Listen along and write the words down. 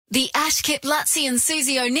The Ashkip, Luttsy and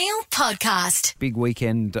Susie O'Neill podcast. Big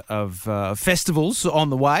weekend of festivals on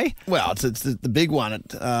the way. Well, it's the big one,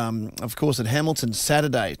 of course, at Hamilton,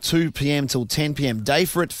 Saturday, 2 p.m. till 10 p.m.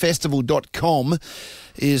 Dayforitfestival.com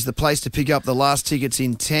is the place to pick up the last tickets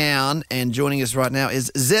in town. And joining us right now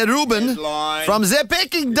is Ze Ruben from Ze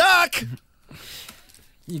Peking Duck.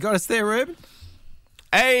 You got us there, Ruben?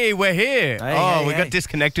 Hey, we're here. We got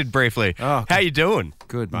disconnected briefly. Oh, how you doing?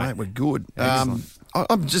 Good, mate. Mate, we're good. Excellent.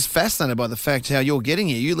 I'm just fascinated by the fact how you're getting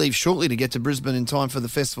here. You leave shortly to get to Brisbane in time for the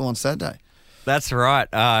festival on Saturday. That's right.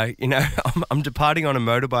 I'm departing on a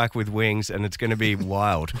motorbike with wings, and it's going to be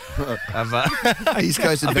wild. East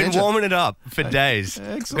Coast I've Adventure. been warming it up for days.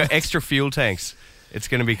 Excellent. Got extra fuel tanks. It's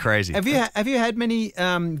going to be crazy. Have you had many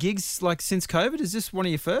gigs like since COVID? Is this one of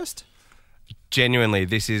your first? Genuinely,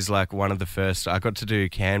 this is like one of the first. I got to do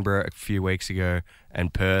Canberra a few weeks ago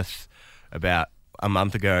and Perth about a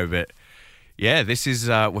month ago, but yeah, this is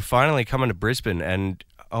we're finally coming to Brisbane, and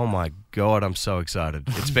oh my God, I'm so excited.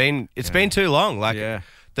 It's been too long.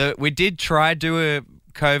 We did try do a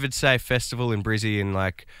COVID safe festival in Brizzy in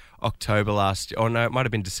like October last year. Oh no, it might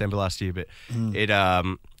have been December last year, but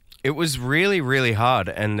it was really, really hard,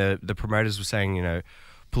 and the promoters were saying,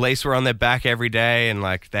 police were on their back every day, and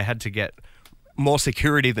like they had to get more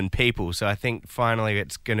security than people. So I think finally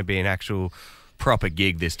it's going to be an actual proper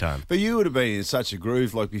gig this time. But you would have been in such a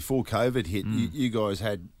groove, like before COVID hit, you guys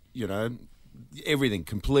had, everything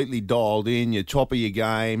completely dialed in, your top of your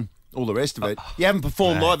game, all the rest of it. You haven't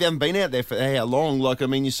performed live, you haven't been out there for how long?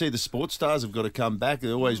 You see the sports stars have got to come back.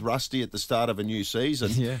 They're always rusty at the start of a new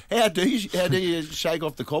season. Yeah. How do you shake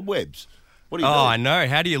off the cobwebs? What do you do? I know.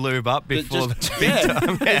 How do you lube up before the big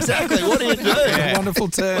time? Yeah. Exactly. What do you do? A wonderful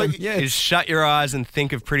term. Is shut your eyes and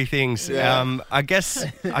think of pretty things. Yeah. I guess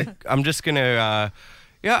I'm just going to...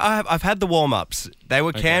 I've had the warm-ups. They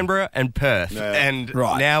were Canberra and Perth. Yeah. And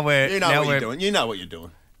Right. now we're... You know what you're doing. You know what you're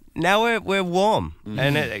doing. Now we're warm.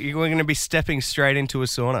 And we're going to be stepping straight into a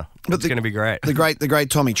sauna. It's going to be great. The great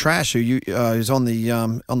Tommy Trash, who's on the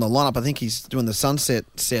lineup. I think he's doing the sunset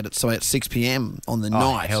set at 6 p.m. on the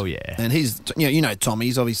night. Hell yeah! And he's Tommy.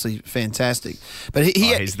 He's obviously fantastic. But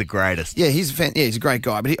he's the greatest. Yeah, he's a great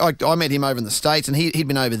guy. But I met him over in the States, and he'd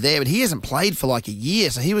been over there, but he hasn't played for like a year.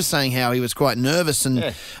 So he was saying how he was quite nervous,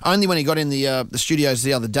 and only when he got in the studios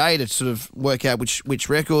the other day to sort of work out which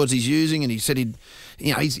records he's using, and he said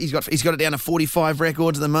he's got it down to 45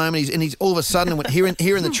 records at the moment. He's all of a sudden hearing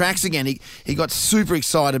the tracks again. He got super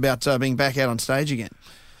excited about being back out on stage again.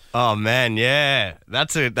 Oh man, yeah,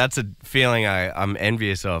 that's a feeling I'm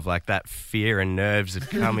envious of, like that fear and nerves of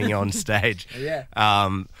coming on stage.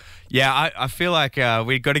 I feel like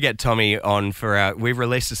we've got to get Tommy on for we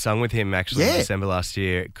released a song with him actually in December last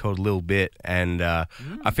year called Lil Bit, and I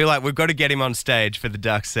feel like we've got to get him on stage for the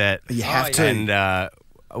Duck set. You have to. And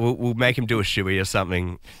we'll make him do a shoey or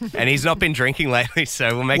something. And he's not been drinking lately,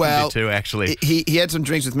 so we'll make him do two, actually. He had some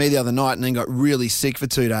drinks with me the other night and then got really sick for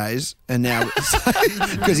 2 days, and now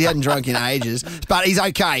because he hadn't drunk in ages. But he's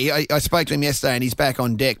okay. I spoke to him yesterday and he's back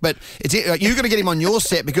on deck. But you've got to get him on your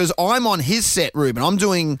set because I'm on his set, Ruben. I'm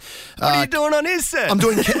doing... what are you doing on his set? I'm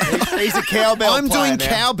doing... He's a cowbell I'm player doing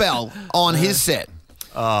now. Cowbell on his set.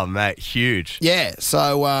 Oh, mate, huge. Yeah,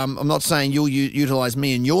 so I'm not saying you'll utilise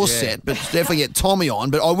me in your set, but definitely get Tommy on.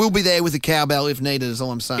 But I will be there with the cowbell if needed, is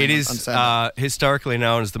all I'm saying. It is historically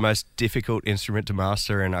known as the most difficult instrument to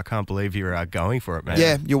master, and I can't believe you're going for it, man.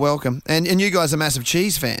 Yeah, you're welcome. And you guys are massive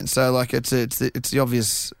cheese fans, so like it's the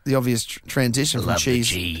obvious transition from cheese.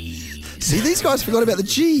 The cheese. See, these guys forgot about the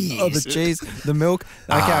cheese. Oh, the cheese, the milk.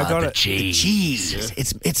 Okay, I got it. Cheese. The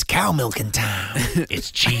cheese. It's cow milk in town.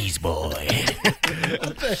 It's cheese, boy.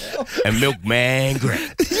 And milkman Greg.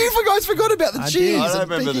 You guys forgot about the I cheese. did. I don't at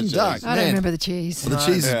remember the Peking cheese. Duck. I don't remember the cheese. Well, the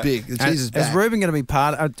cheese is big. The cheese is back. Is Ruben going to be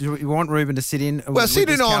part? Do you want Ruben to sit in? Well, sit with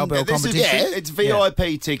in this on- cowbell this is- competition? It's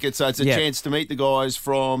VIP tickets, so it's a chance to meet the guys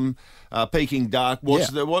from Peking Duck. Watch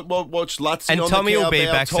Luttsy And on Tommy the will be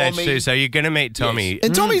cowbell. backstage Tommy. too, so you're going to meet Tommy.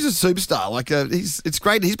 And Tommy's a superstar. Like it's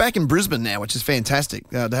great. He's back in Brisbane now, which is fantastic.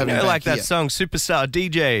 To have him back Like that here. song, Superstar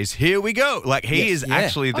DJs, here we go. Like, he is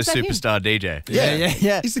actually the is that him? superstar DJ. Yeah.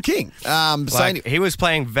 He's the king. Like, he was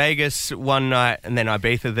playing Vegas one night and then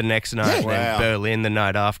Ibiza the next night and then Wow. Berlin the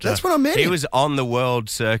night after. That's when I met He him. was on the world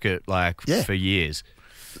circuit, for years.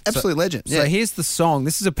 absolute legend. So here's the song.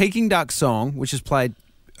 This is a Peking Duck song, which is played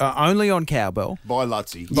only on Cowbell By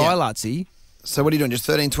Luttsy. by Luttsy. So what are you doing? Just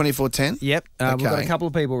 13, 24, 10? Yep. We've got Okay. a couple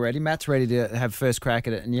of people ready. Matt's ready to have first crack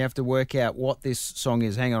at it, and you have to work out what this song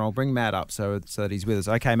is. Hang on, I'll bring Matt up so that he's with us.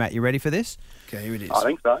 Okay, Matt, you ready for this? Okay, here it is. I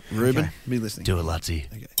think so. Ruben, be listening. Do it, Luttsy.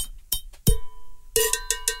 Okay.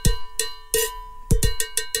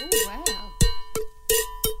 Oh, wow.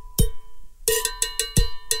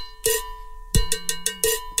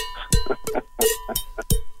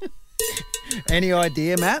 Any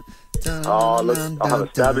idea, Matt? Oh, look, I'll have a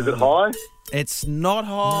stab. Is it high? It's not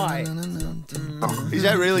high. Is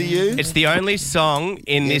that really you? It's the only song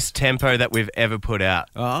in this tempo that we've ever put out.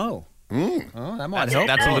 Oh. Oh, that might help.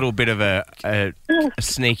 That's a little bit of a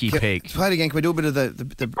sneaky peek. Play it again. Can we do a bit of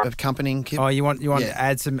the accompanying? Kip? Oh, you want to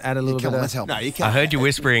add a little Come bit on, of... let's help. No, you can't. I heard you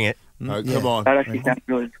whispering it. No, come on. That actually sounds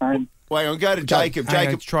really fun. Wait on, go to Jacob. Hang on,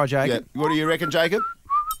 Jacob. let's try Jacob. Yeah. What do you reckon, Jacob?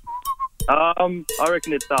 I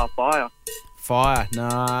reckon it's fire. Fire.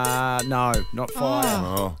 Nah, no, not fire.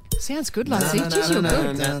 Oh. Sounds good, Luttsy. Jeez, you're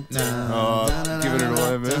good. Giving it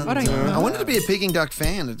away, man. I don't I wanted to be a Peking duck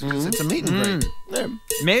fan. It's a meet and greet.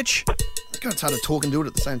 Mitch? It's kind of hard to talk and do it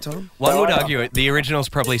at the same time. One would argue it. The original's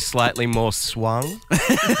probably slightly more swung, but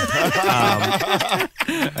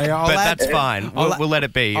that's fine. We'll let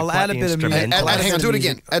it be. I'll add a bit of music. Hang on, do it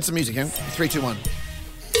again. Add some music. Hang on. 3, 2, 1.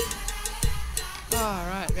 Oh,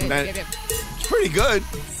 right. Yep. It's pretty good.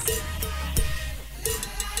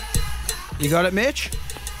 You got it, Mitch?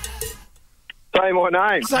 Say my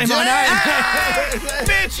name. Say my name.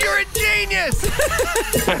 Mitch, you're a genius.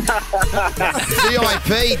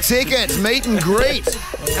 VIP tickets, meet and greet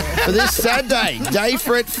for this Saturday.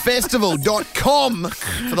 Dayforitfestival.com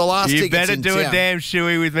for the last You tickets better in do a town. damn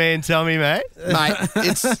shoey with me and Tommy, mate. Mate,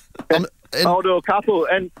 it's... I'll do a couple.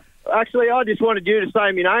 And actually, I just wanted you to say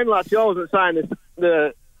my name, Luttsy. I wasn't saying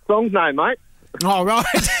the song's name, mate. Oh, right.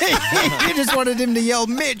 You just wanted him to yell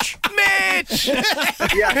Mitch. Mitch!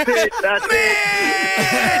 Yeah, that's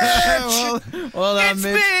it. Well done, It's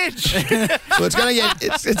Mitch. Mitch! well, it's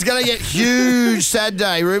gonna get huge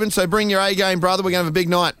Saturday, Ruben. So bring your A game, brother. We're gonna have a big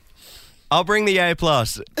night. I'll bring the A+.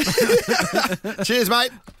 Cheers,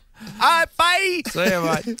 mate. Bye. See you,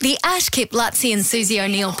 mate. The Ash, Kip, Luttsy and Susie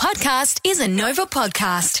O'Neill podcast is a Nova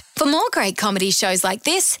podcast. For more great comedy shows like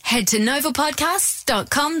this, head to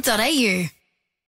novapodcasts.com.au.